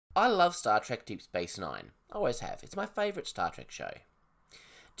I love Star Trek Deep Space Nine. I always have. It's my favourite Star Trek show.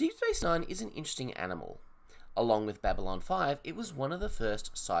 Deep Space Nine is an interesting animal. Along with Babylon 5, it was one of the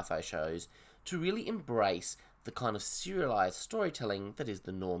first sci-fi shows to really embrace the kind of serialized storytelling that is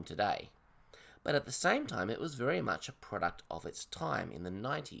the norm today. But at the same time, it was very much a product of its time in the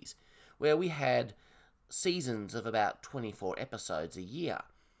 90s, where we had seasons of about 24 episodes a year.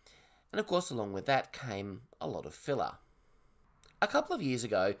 And of course, along with that came a lot of filler. A couple of years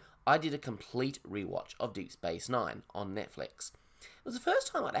ago, I did a complete rewatch of Deep Space Nine on Netflix. It was the first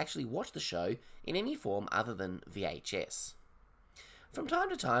time I'd actually watched the show in any form other than VHS. From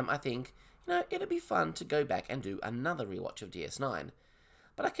time to time, I think, it'd be fun to go back and do another rewatch of DS9,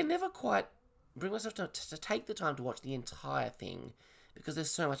 but I can never quite bring myself to take the time to watch the entire thing because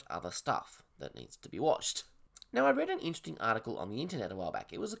there's so much other stuff that needs to be watched. Now, I read an interesting article on the internet a while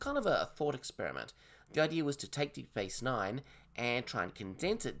back. It was a kind of a thought experiment. The idea was to take Deep Space Nine and try and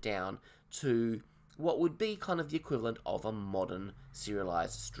condense it down to what would be kind of the equivalent of a modern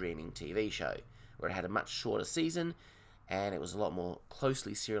serialized streaming TV show, where it had a much shorter season and it was a lot more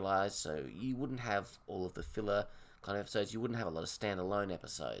closely serialized, so you wouldn't have all of the filler kind of episodes, you wouldn't have a lot of standalone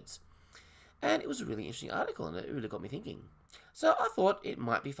episodes. And it was a really interesting article and it really got me thinking. So I thought it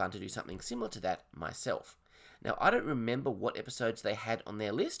might be fun to do something similar to that myself. Now, I don't remember what episodes they had on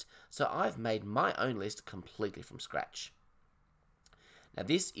their list, so I've made my own list completely from scratch. Now,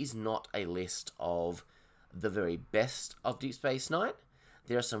 this is not a list of the very best of Deep Space Nine.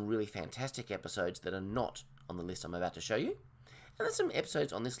 There are some really fantastic episodes that are not on the list I'm about to show you. And there's some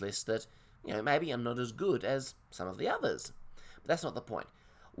episodes on this list that, maybe are not as good as some of the others. But that's not the point.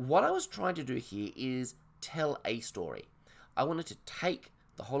 What I was trying to do here is tell a story. I wanted to take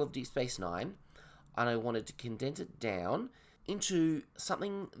the whole of Deep Space Nine and I wanted to condense it down into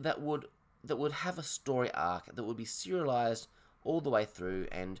something that would have a story arc that would be serialized all the way through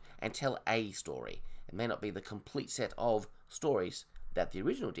and tell a story. It may not be the complete set of stories that the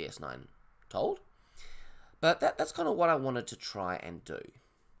original DS9 told, but that's kind of what I wanted to try and do.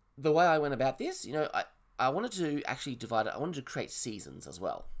 The way I went about this, I wanted to actually divide it, I wanted to create seasons as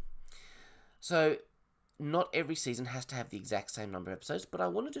well. So, not every season has to have the exact same number of episodes, but I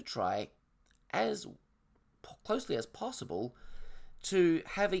wanted to try as closely as possible to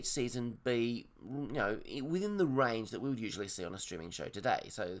have each season be, within the range that we would usually see on a streaming show today.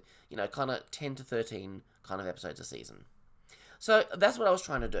 So, kind of 10 to 13 kind of episodes a season. So, that's what I was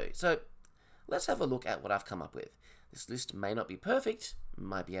trying to do. So, let's have a look at what I've come up with. This list may not be perfect,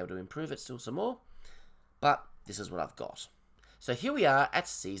 might be able to improve it still some more, but this is what I've got. So, here we are at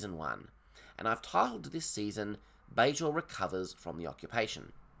Season 1, and I've titled this season, Bajor Recovers from the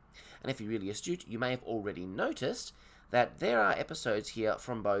Occupation. And if you're really astute, you may have already noticed that there are episodes here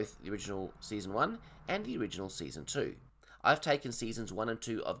from both the original Season 1 and the original Season 2. I've taken Seasons 1 and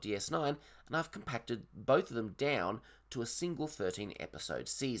 2 of DS9 and I've compacted both of them down to a single 13-episode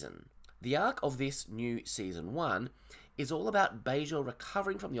season. The arc of this new Season 1 is all about Bajor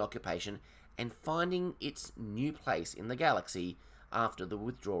recovering from the occupation and finding its new place in the galaxy after the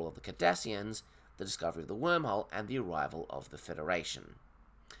withdrawal of the Cardassians, the discovery of the wormhole, and the arrival of the Federation.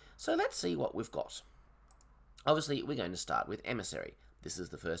 So let's see what we've got. Obviously, we're going to start with Emissary. This is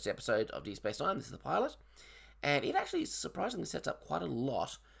the first episode of Deep Space Nine. This is the pilot. And it actually surprisingly sets up quite a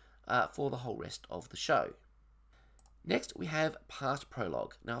lot for the whole rest of the show. Next, we have Past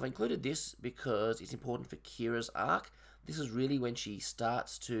Prologue. Now, I've included this because it's important for Kira's arc. This is really when she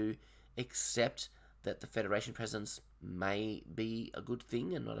starts to accept that the Federation presence may be a good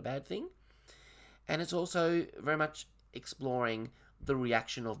thing and not a bad thing. And it's also very much exploring the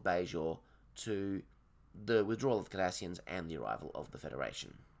reaction of Bajor to the withdrawal of the Cardassians and the arrival of the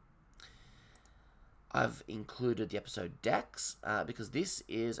Federation. I've included the episode Dax because this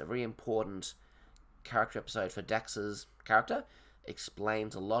is a very important character episode for Dax's character.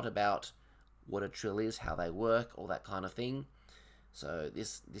 Explains a lot about what a trill is, how they work, all that kind of thing. So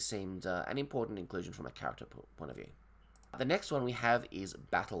this seemed an important inclusion from a character point of view. The next one we have is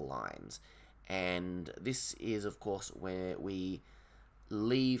Battle Lines, and this is of course where we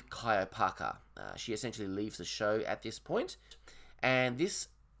leave Kaio Parker. She essentially leaves the show at this point, and this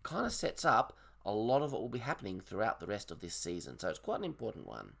kind of sets up a lot of what will be happening throughout the rest of this season, so it's quite an important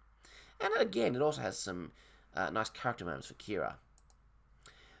one. And again, it also has some nice character moments for Kira.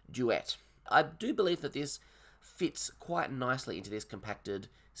 Duet. I do believe that this fits quite nicely into this compacted,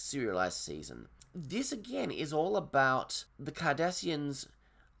 serialized season. This again is all about the Cardassians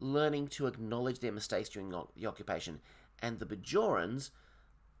learning to acknowledge their mistakes during the occupation, and the Bajorans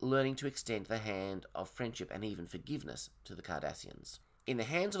learning to extend the hand of friendship and even forgiveness to the Cardassians. In the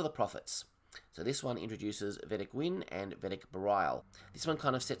hands of the prophets. So this one introduces Vedic Win and Vedic Barile. This one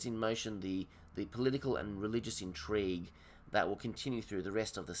kind of sets in motion the political and religious intrigue that will continue through the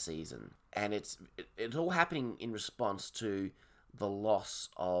rest of the season. And it's all happening in response to the loss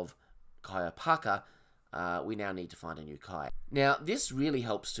of Kaiopaka. We now need to find a new Kai. Now, this really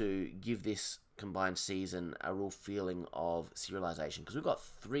helps to give this combined season a real feeling of serialization, because we've got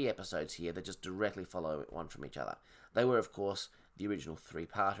 3 episodes here that just directly follow one from each other. They were, of course, the original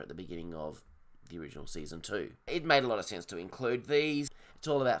 3-parter at the beginning of the original season 2. It made a lot of sense to include these. It's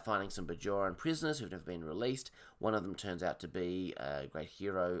all about finding some Bajoran prisoners who've never been released. One of them turns out to be a great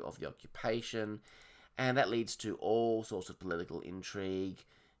hero of the occupation, and that leads to all sorts of political intrigue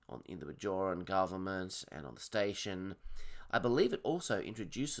in the Bajoran government and on the station. I believe it also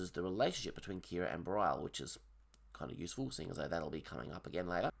introduces the relationship between Kira and Barile, which is kind of useful, seeing as though that'll be coming up again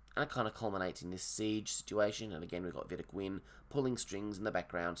later. And it kind of culminates in this siege situation, and again we've got Vedic Win pulling strings in the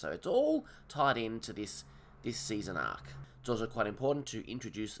background, so it's all tied into this season arc. It's also quite important to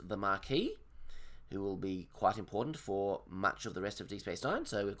introduce the Marquis, who will be quite important for much of the rest of Deep Space Nine.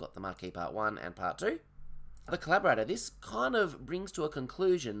 So we've got the Marquis Part 1 and Part 2. The Collaborator, this kind of brings to a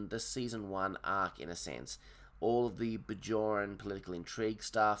conclusion the Season 1 arc in a sense. All of the Bajoran political intrigue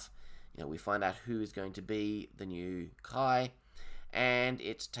stuff, we find out who is going to be the new Kai, and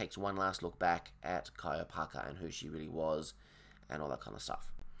it takes one last look back at Kaiopaka and who she really was, and all that kind of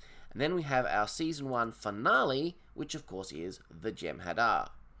stuff. And then we have our Season 1 finale, which of course is the Jem'Hadar.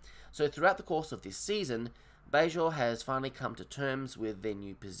 So throughout the course of this season, Bajor has finally come to terms with their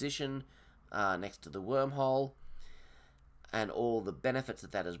new position next to the wormhole, and all the benefits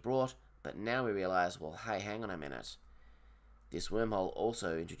that has brought, but now we realise, well, hey, hang on a minute. This wormhole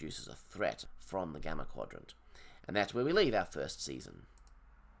also introduces a threat from the Gamma Quadrant. And that's where we leave our first season.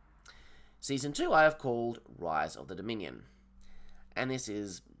 Season 2 I have called Rise of the Dominion. And this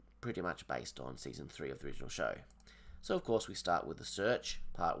is pretty much based on Season 3 of the original show. So of course we start with The Search,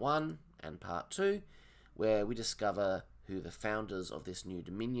 Part 1 and Part 2, where we discover who the founders of this new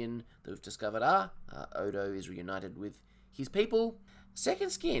Dominion that we've discovered are. Odo is reunited with his people. Second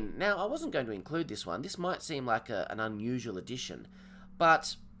Skin. Now, I wasn't going to include this one. This might seem like an unusual addition,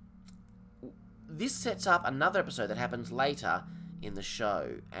 but this sets up another episode that happens later in the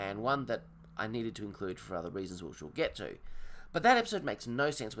show, and one that I needed to include for other reasons which we'll get to. But that episode makes no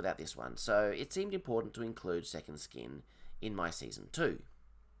sense without this one, so it seemed important to include Second Skin in my Season 2.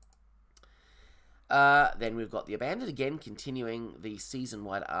 Then we've got The Abandoned, again continuing the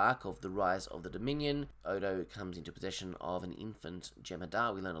season-wide arc of the Rise of the Dominion. Odo comes into possession of an infant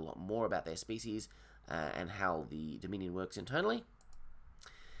Jem'Hadar. We learn a lot more about their species and how the Dominion works internally.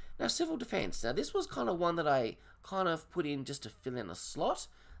 Now, Civil Defense. Now, this was kind of one that I kind of put in just to fill in a slot.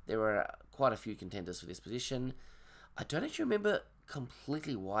 There were quite a few contenders for this position. I don't actually remember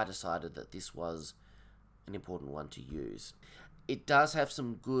completely why I decided that this was an important one to use. It does have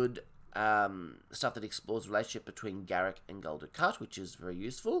some good stuff that explores the relationship between Garrick and Gul Dukat, which is very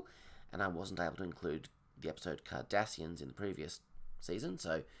useful, and I wasn't able to include the episode Cardassians in the previous season,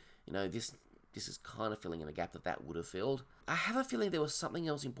 so, this is kind of filling in a gap that would have filled. I have a feeling there was something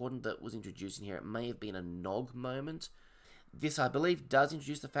else important that was introduced in here. It may have been a Nog moment. This, I believe, does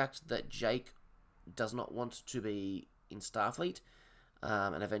introduce the fact that Jake does not want to be in Starfleet,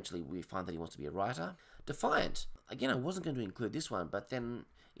 and eventually we find that he wants to be a writer. Defiant. Again, I wasn't going to include this one, but then,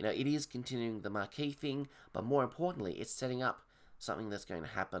 it is continuing the Marquis thing, but more importantly, it's setting up something that's going to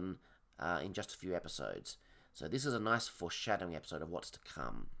happen in just a few episodes. So this is a nice foreshadowing episode of what's to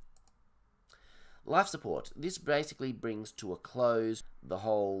come. Life Support. This basically brings to a close the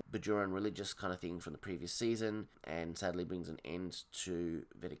whole Bajoran religious kind of thing from the previous season, and sadly brings an end to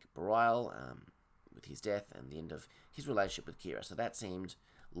Vedic Barile with his death and the end of his relationship with Kira. So that seemed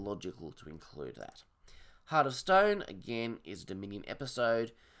logical to include that. Heart of Stone, again, is a Dominion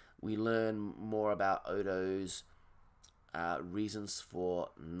episode. We learn more about Odo's reasons for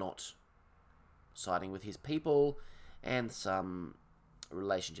not siding with his people, and some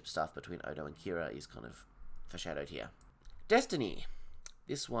relationship stuff between Odo and Kira is kind of foreshadowed here. Destiny.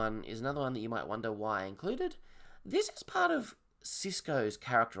 This one is another one that you might wonder why I included. This is part of Sisko's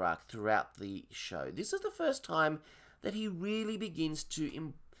character arc throughout the show. This is the first time that he really begins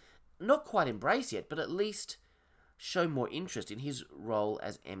to not quite embrace yet, but at least show more interest in his role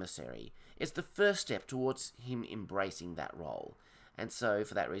as emissary. It's the first step towards him embracing that role, and so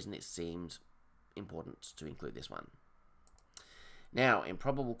for that reason it seemed important to include this one. Now,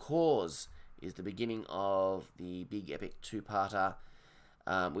 Improbable Cause is the beginning of the big epic two-parter,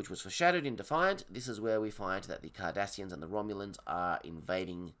 which was foreshadowed in Defiant. This is where we find that the Cardassians and the Romulans are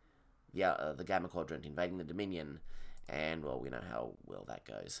invading the Gamma Quadrant, invading the Dominion, and, well, we know how well that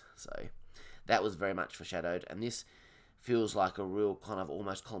goes. So that was very much foreshadowed, and this feels like a real kind of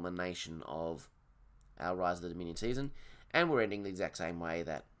almost culmination of our Rise of the Dominion season, and we're ending the exact same way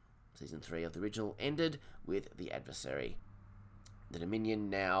that Season 3 of the original ended, with the adversary. The Dominion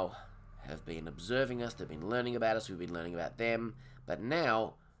now have been observing us, they've been learning about us, we've been learning about them, but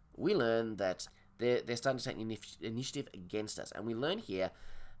now we learn that they're starting to take initiative against us, and we learn here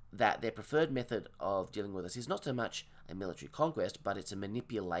that their preferred method of dealing with us is not so much a military conquest, but it's a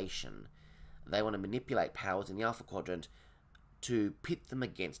manipulation. They want to manipulate powers in the Alpha Quadrant to pit them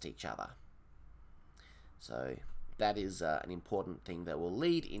against each other. So that is an important thing that will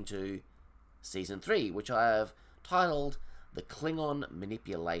lead into Season 3, which I have titled The Klingon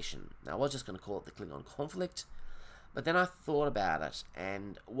Manipulation. Now, I was just going to call it the Klingon Conflict, but then I thought about it,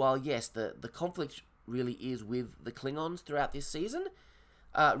 and while yes, the conflict really is with the Klingons throughout this season,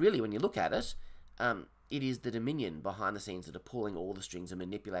 really, when you look at it, it is the Dominion behind the scenes that are pulling all the strings and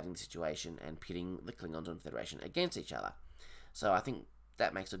manipulating the situation and pitting the Klingons and Federation against each other. So I think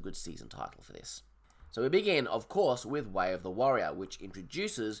that makes a good season title for this. So we begin, of course, with Way of the Warrior, which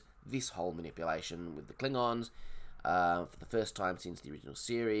introduces this whole manipulation with the Klingons. For the first time since the original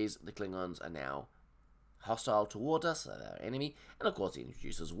series, the Klingons are now hostile towards us, so they're our enemy. And of course, it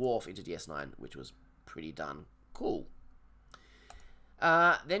introduces Worf into DS9, which was pretty darn cool.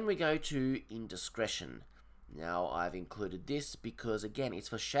 Then we go to Indiscretion. Now, I've included this because, again, it's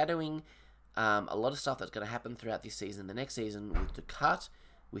foreshadowing a lot of stuff that's going to happen throughout this season, the next season, with Dukat,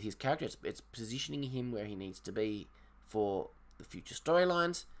 with his character. It's positioning him where he needs to be for the future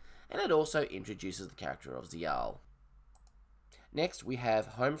storylines, and it also introduces the character of Zial. Next, we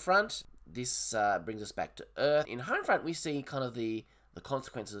have Homefront. This brings us back to Earth. In Homefront, we see kind of the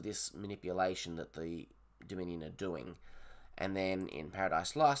consequences of this manipulation that the Dominion are doing. And then in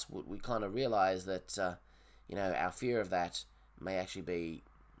Paradise Lost, we kind of realize that, our fear of that may actually be,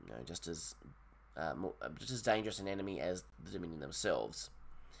 just as dangerous an enemy as the Dominion themselves.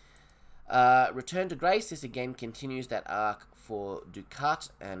 Return to Grace, this again continues that arc for Dukat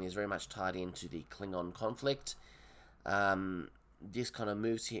and is very much tied into the Klingon conflict. This kind of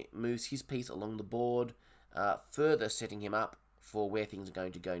moves his piece along the board, further setting him up for where things are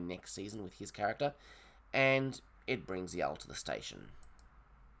going to go next season with his character, and it brings Zial to the station.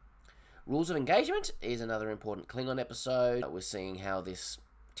 Rules of Engagement is another important Klingon episode. We're seeing how this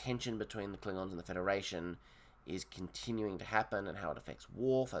tension between the Klingons and the Federation is continuing to happen and how it affects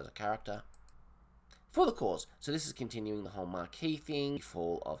Worf as a character. For the Cause, so this is continuing the whole Marquis thing, the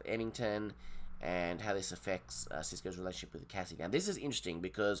fall of Ennington, and how this affects Sisko's relationship with Cassidy. Now, this is interesting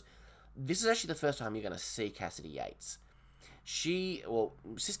because this is actually the first time you're going to see Cassidy Yates.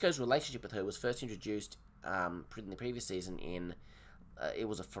 Sisko's relationship with her was first introduced in the previous season it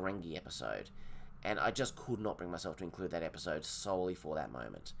was a Ferengi episode, and I just could not bring myself to include that episode solely for that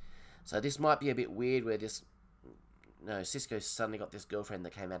moment. So this might be a bit weird where Sisko suddenly got this girlfriend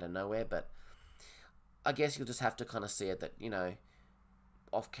that came out of nowhere, but I guess you'll just have to kind of see it that,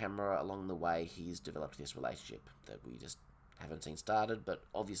 off camera along the way he's developed this relationship that we just haven't seen started, but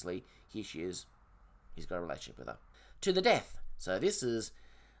obviously here she is, he's got a relationship with her. To the Death. So this is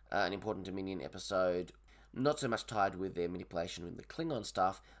an important Dominion episode, not so much tied with their manipulation with the Klingon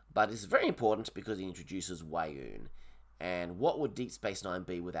stuff, but it's very important because it introduces Weyoun. And what would Deep Space Nine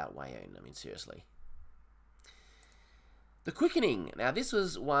be without Weyoun? I mean, seriously. The Quickening. Now, this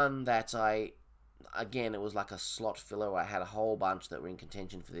was one that it was like a slot filler where I had a whole bunch that were in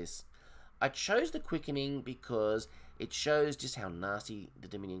contention for this. I chose The Quickening because it shows just how nasty the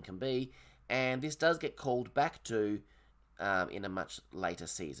Dominion can be, and this does get called back to in a much later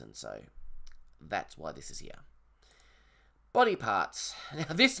season, so that's why this is here. Body Parts.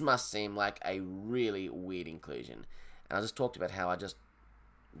 Now, this must seem like a really weird inclusion. And I just talked about how I just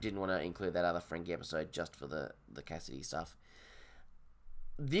didn't want to include that other Ferengi episode just for the Cassidy stuff.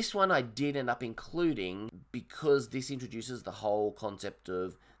 This one I did end up including because this introduces the whole concept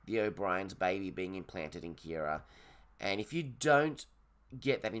of the O'Brien's baby being implanted in Kira. And if you don't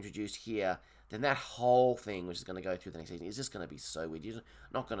get that introduced here, then that whole thing, which is going to go through the next season, is just going to be so weird. You're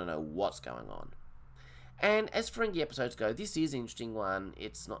not going to know what's going on. And as Ferengi episodes go, this is an interesting one.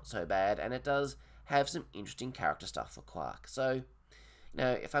 It's not so bad, and it does have some interesting character stuff for Quark. So,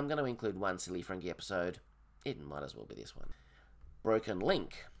 if I'm going to include one silly Ferengi episode, it might as well be this one. Broken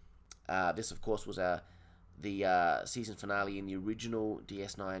Link. This, of course, was the season finale in the original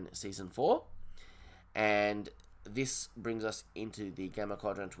DS9 Season 4. And this brings us into the Gamma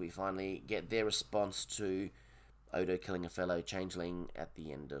Quadrant. We finally get their response to Odo killing a fellow changeling at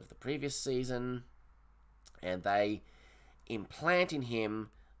the end of the previous season. And they implant in him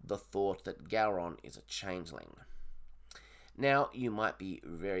the thought that Gowron is a changeling. Now, you might be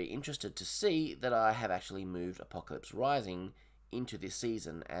very interested to see that I have actually moved Apocalypse Rising into this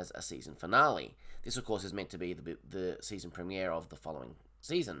season as a season finale. This, of course, is meant to be the season premiere of the following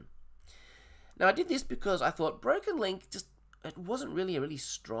season. Now, I did this because I thought Broken Link it wasn't really a really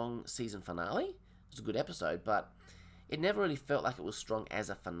strong season finale. It was a good episode, but it never really felt like it was strong as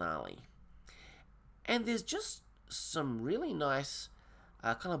a finale. And there's just some really nice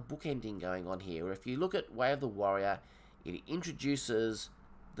kind of bookending going on here, where if you look at Way of the Warrior, it introduces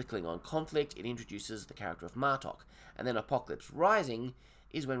the Klingon conflict, it introduces the character of Martok, and then Apocalypse Rising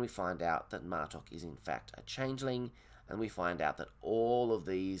is when we find out that Martok is in fact a changeling, and we find out that all of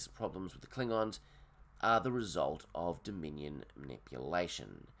these problems with the Klingons are the result of Dominion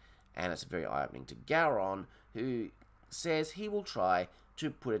manipulation. And it's very eye-opening to Gowron, who says he will try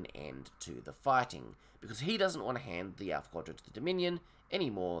to put an end to the fighting, because he doesn't want to hand the Alpha Quadrant to the Dominion any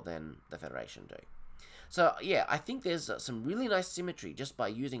more than the Federation do. So, yeah, I think there's some really nice symmetry just by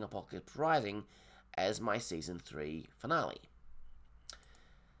using Apocalypse Rising as my Season 3 finale.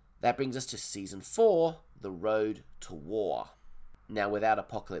 That brings us to Season 4, The Road to War. Now, without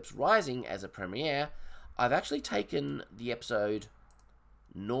Apocalypse Rising as a premiere, I've actually taken the episode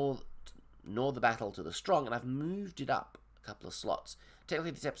Nor the Battle to the Strong, and I've moved it up a couple of slots.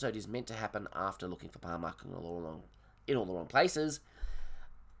 Technically, this episode is meant to happen after looking for Parmark in all the wrong places,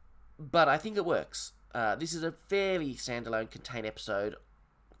 but I think it works. This is a fairly standalone, contained episode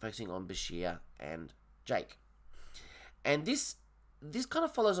focusing on Bashir and Jake. And this kind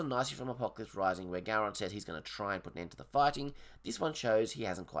of follows on nicely from Apocalypse Rising, where Gowron said he's going to try and put an end to the fighting. This one shows he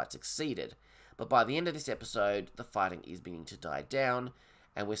hasn't quite succeeded. But by the end of this episode, the fighting is beginning to die down,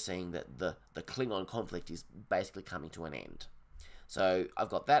 and we're seeing that the Klingon conflict is basically coming to an end. So I've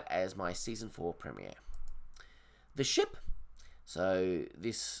got that as my Season 4 premiere. The ship. So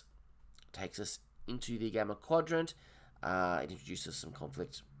this takes us into the Gamma Quadrant. It introduces some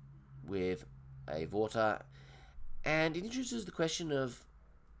conflict with a Vorta, and it introduces the question of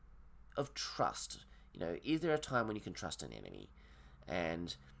trust. You know, is there a time when you can trust an enemy?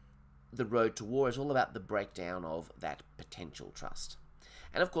 And the road to war is all about the breakdown of that potential trust.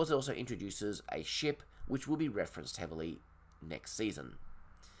 And of course, it also introduces a ship, which will be referenced heavily next season.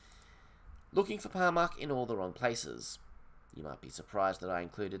 Looking for Parmark in all the wrong places. You might be surprised that I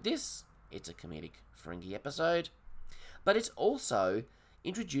included this. It's a comedic Ferengi episode. But it also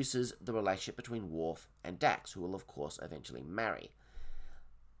introduces the relationship between Worf and Dax, who will of course eventually marry.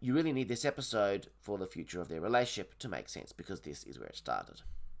 You really need this episode for the future of their relationship to make sense, because this is where it started.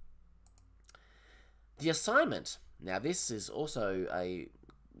 The Assignment. Now this is also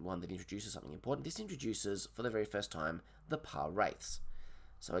one that introduces something important. This introduces, for the very first time, the Par Wraiths.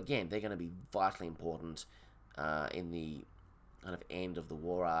 So again, they're going to be vitally important in the kind of end of the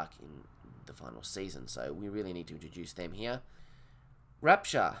war arc in the final season. So we really need to introduce them here.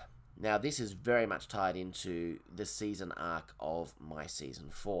 Rapture. Now this is very much tied into the season arc of my Season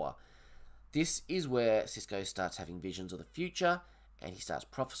 4. This is where Sisko starts having visions of the future, and he starts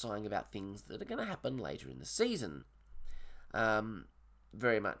prophesying about things that are going to happen later in the season.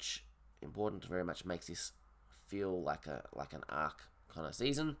 Very much important, very much makes this feel like an arc kind of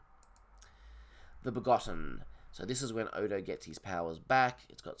season. The Begotten. So this is when Odo gets his powers back.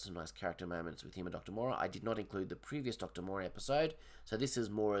 It's got some nice character moments with him and Dr. Mora. I did not include the previous Dr. Mora episode, so this is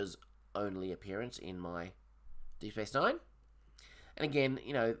Mora's only appearance in my Deep Space Nine. And again,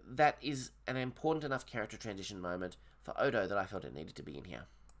 you know, that is an important enough character transition moment for Odo that I felt it needed to be in here.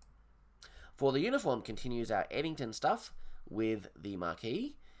 For the Uniform continues our Eddington stuff with the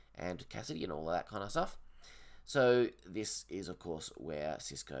Marquis and Cassidy and all of that kind of stuff. So this is, of course, where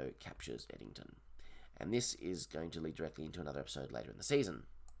Sisko captures Eddington. And this is going to lead directly into another episode later in the season.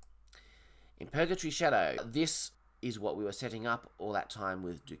 In Purgatory Shadow, this is what we were setting up all that time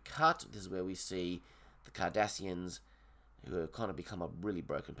with Dukat. This is where we see the Cardassians, who have kind of become a really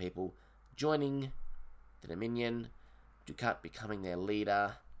broken people, joining the Dominion, Dukat becoming their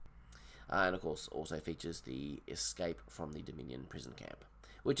leader, and of course also features the escape from the Dominion prison camp,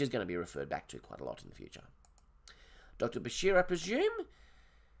 which is going to be referred back to quite a lot in the future. Dr. Bashir, I presume?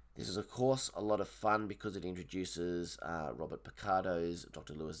 This is, of course, a lot of fun because it introduces Robert Picardo's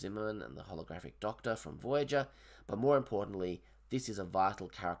Dr. Lewis Zimmerman and the holographic Doctor from Voyager, but more importantly, this is a vital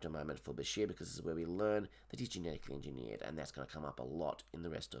character moment for Bashir because this is where we learn that he's genetically engineered, and that's going to come up a lot in the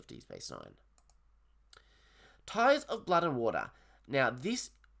rest of Deep Space Nine. Ties of Blood and Water. Now, this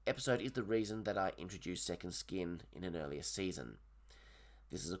episode is the reason that I introduced Second Skin in an earlier season.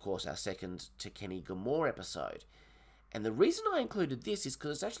 This is, of course, our second Tekeni Gamor episode. And the reason I included this is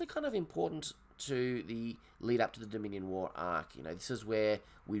because it's actually kind of important to the lead up to the Dominion War arc. You know, this is where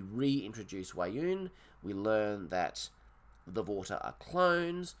we reintroduce Wayun. We learn that the Vorta are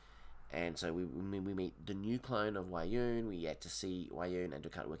clones, and so we meet the new clone of Wayun. We get to see Wayun and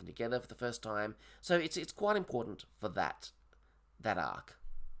Dukat working together for the first time. So it's quite important for that arc.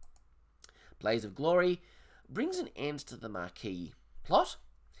 Blaze of Glory brings an end to the Marquis plot,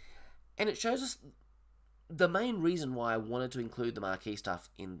 and it shows us the main reason why I wanted to include the Marquis stuff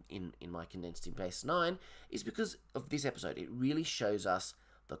in my Condensed Deep Space Nine is because of this episode. It really shows us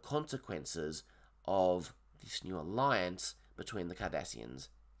the consequences of this new alliance between the Cardassians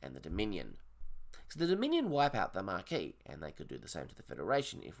and the Dominion. So the Dominion wipe out the Marquis, and they could do the same to the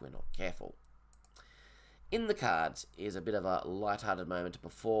Federation if we're not careful. In the cards is a bit of a light-hearted moment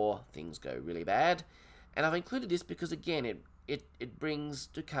before things go really bad, and I've included this because, again, it brings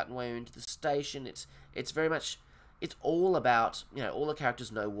Dukat and Wayun to the station. It's very much, it's all about, all the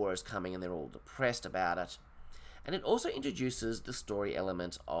characters know war is coming and they're all depressed about it. And it also introduces the story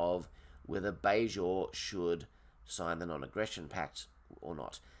element of whether Bajor should sign the non-aggression pact or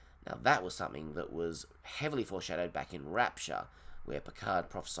not. Now, that was something that was heavily foreshadowed back in Rapture, where Picard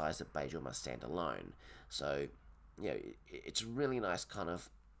prophesies that Bajor must stand alone. So, it's a really nice kind of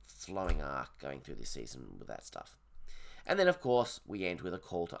flowing arc going through this season with that stuff. And then, of course, we end with a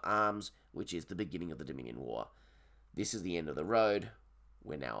call to arms, which is the beginning of the Dominion War. This is the end of the road.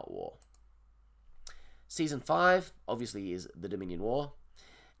 We're now at war. Season 5, obviously, is the Dominion War.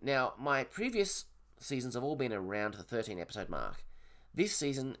 Now, my previous seasons have all been around the 13-episode mark. This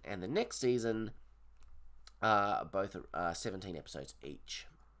season and the next season are both 17 episodes each.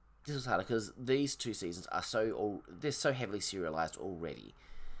 This was harder because these two seasons are they're so heavily serialized already.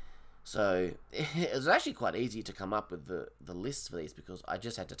 So it was actually quite easy to come up with the lists for these because I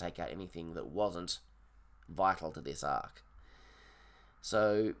just had to take out anything that wasn't vital to this arc.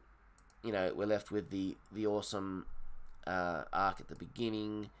 So, we're left with the awesome arc at the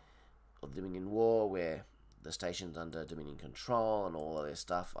beginning of the Dominion War where the station's under Dominion control and all of this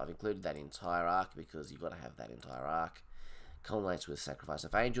stuff. I've included that entire arc because you've got to have that entire arc. Culminates with Sacrifice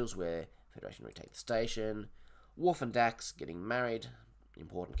of Angels where Federation retake the station. Worf and Dax getting married.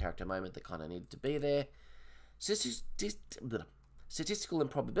 Important character moment that kind of needed to be there. Statistical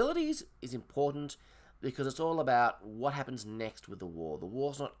improbabilities is important because it's all about what happens next with the war. The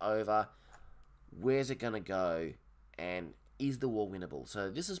war's not over. Where's it going to go? And is the war winnable?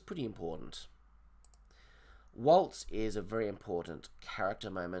 So this is pretty important. Waltz is a very important character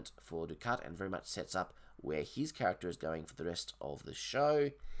moment for Dukat and very much sets up where his character is going for the rest of the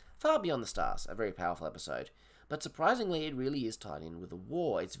show. Far Beyond the Stars, a very powerful episode. But surprisingly, it really is tied in with the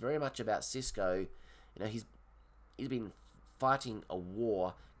war. It's very much about Sisko. He's been fighting a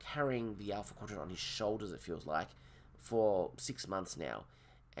war, carrying the Alpha Quadrant on his shoulders, it feels like, for 6 months now.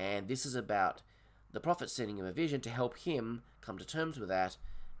 And this is about the Prophet sending him a vision to help him come to terms with that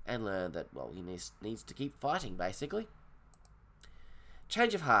and learn that, he needs to keep fighting, basically.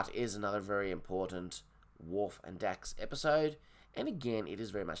 Change of Heart is another very important Worf and Dax episode, and again, it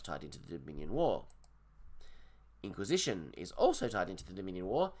is very much tied into the Dominion War. Inquisition is also tied into the Dominion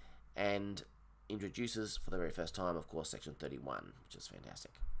War, and introduces, for the very first time, of course, Section 31, which is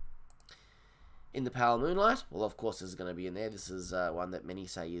fantastic. In the Pale Moonlight, well, of course, this is going to be in there. This is one that many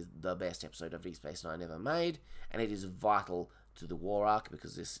say is the best episode of Deep Space Nine ever made, and it is vital to the war arc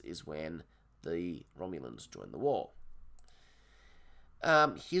because this is when the Romulans join the war.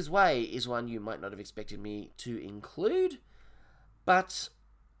 His Way is one you might not have expected me to include, but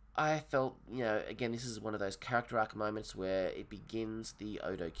I felt, again, this is one of those character arc moments where it begins the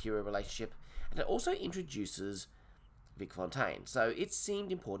Odo-Kira relationship, and it also introduces Vic Fontaine, so it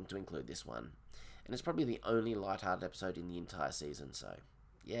seemed important to include this one. And it's probably the only lighthearted episode in the entire season, so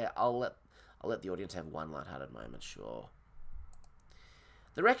yeah, I'll let the audience have one lighthearted moment, sure.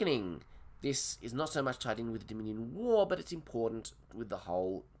 The Reckoning. This is not so much tied in with the Dominion War, but it's important with the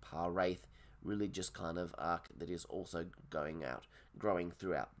whole Par-Wraith religious kind of arc that is also growing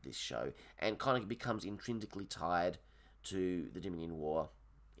throughout this show, and kind of becomes intrinsically tied to the Dominion War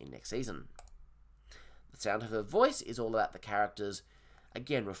in next season. The Sound of Her Voice is all about the characters,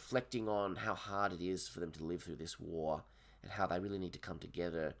 again, reflecting on how hard it is for them to live through this war, and how they really need to come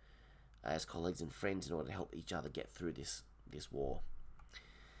together as colleagues and friends in order to help each other get through this war.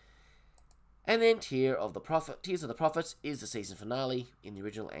 And then Tears of the Prophets is the season finale in the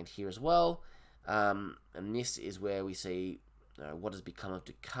original and here as well. And this is where we see what has become of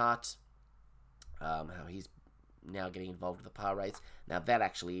Dukat, how he's now getting involved with the Par-Wraiths. Now that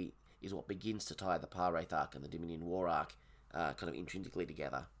actually is what begins to tie the Par-Wraith arc and the Dominion War arc kind of intrinsically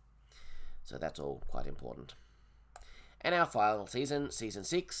together. So that's all quite important. And our final season, Season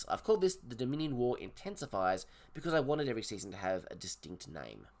 6, I've called this The Dominion War Intensifies because I wanted every season to have a distinct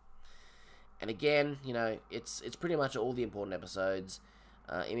name. And again, you know, it's pretty much all the important episodes.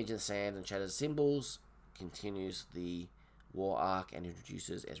 Image in the Sand and Shattered Symbols continues the war arc and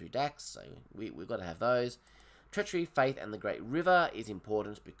introduces Ezri Dax, so we've got to have those. Treachery, Faith, and the Great River is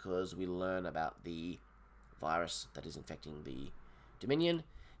important because we learn about the virus that is infecting the Dominion.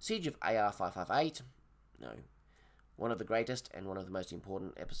 Siege of AR-558, one of the greatest and one of the most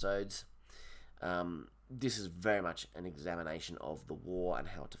important episodes. This is very much an examination of the war and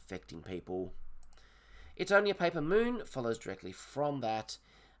how it's affecting people. It's Only a Paper Moon follows directly from that.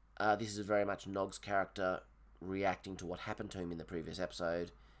 This is very much Nog's character reacting to what happened to him in the previous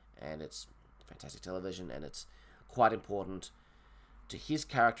episode, and it's fantastic television, and it's quite important to his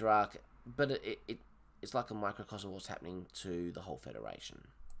character arc, but it's like a microcosm of what's happening to the whole Federation.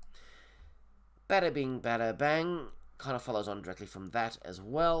 Bada Bing, Bada Bang kind of follows on directly from that as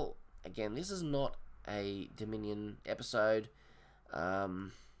well. Again, this is not a Dominion episode. I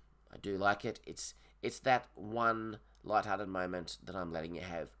do like it. It's that one lighthearted moment that I'm letting you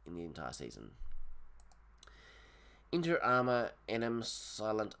have in the entire season. Inter Arma Enem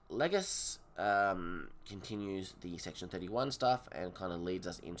Silent Legis continues the Section 31 stuff and kind of leads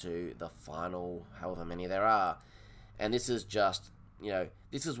us into the final, however many there are. And this is just,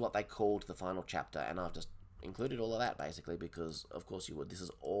 this is what they called the final chapter, and I've just included all of that basically because, of course, you would. This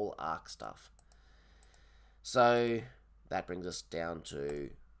is all arc stuff. So that brings us down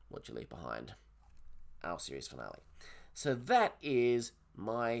to What You Leave Behind, our series finale. So that is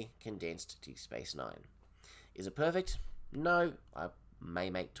my condensed Deep Space Nine. Is it perfect? No, I may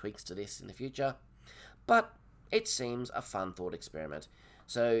make tweaks to this in the future, but it seems a fun thought experiment.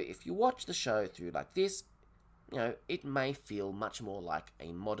 So if you watch the show through like this, it may feel much more like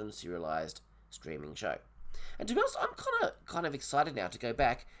a modern serialized streaming show. And to be honest, I'm kind of excited now to go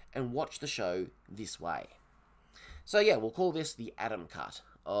back and watch the show this way. So yeah, we'll call this the Adam cut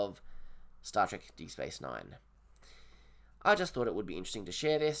of Star Trek Deep Space Nine. I just thought it would be interesting to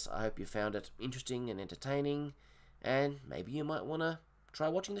share this. I hope you found it interesting and entertaining, and maybe you might want to try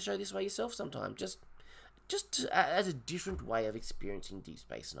watching the show this way yourself sometime, just as a different way of experiencing Deep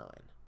Space Nine.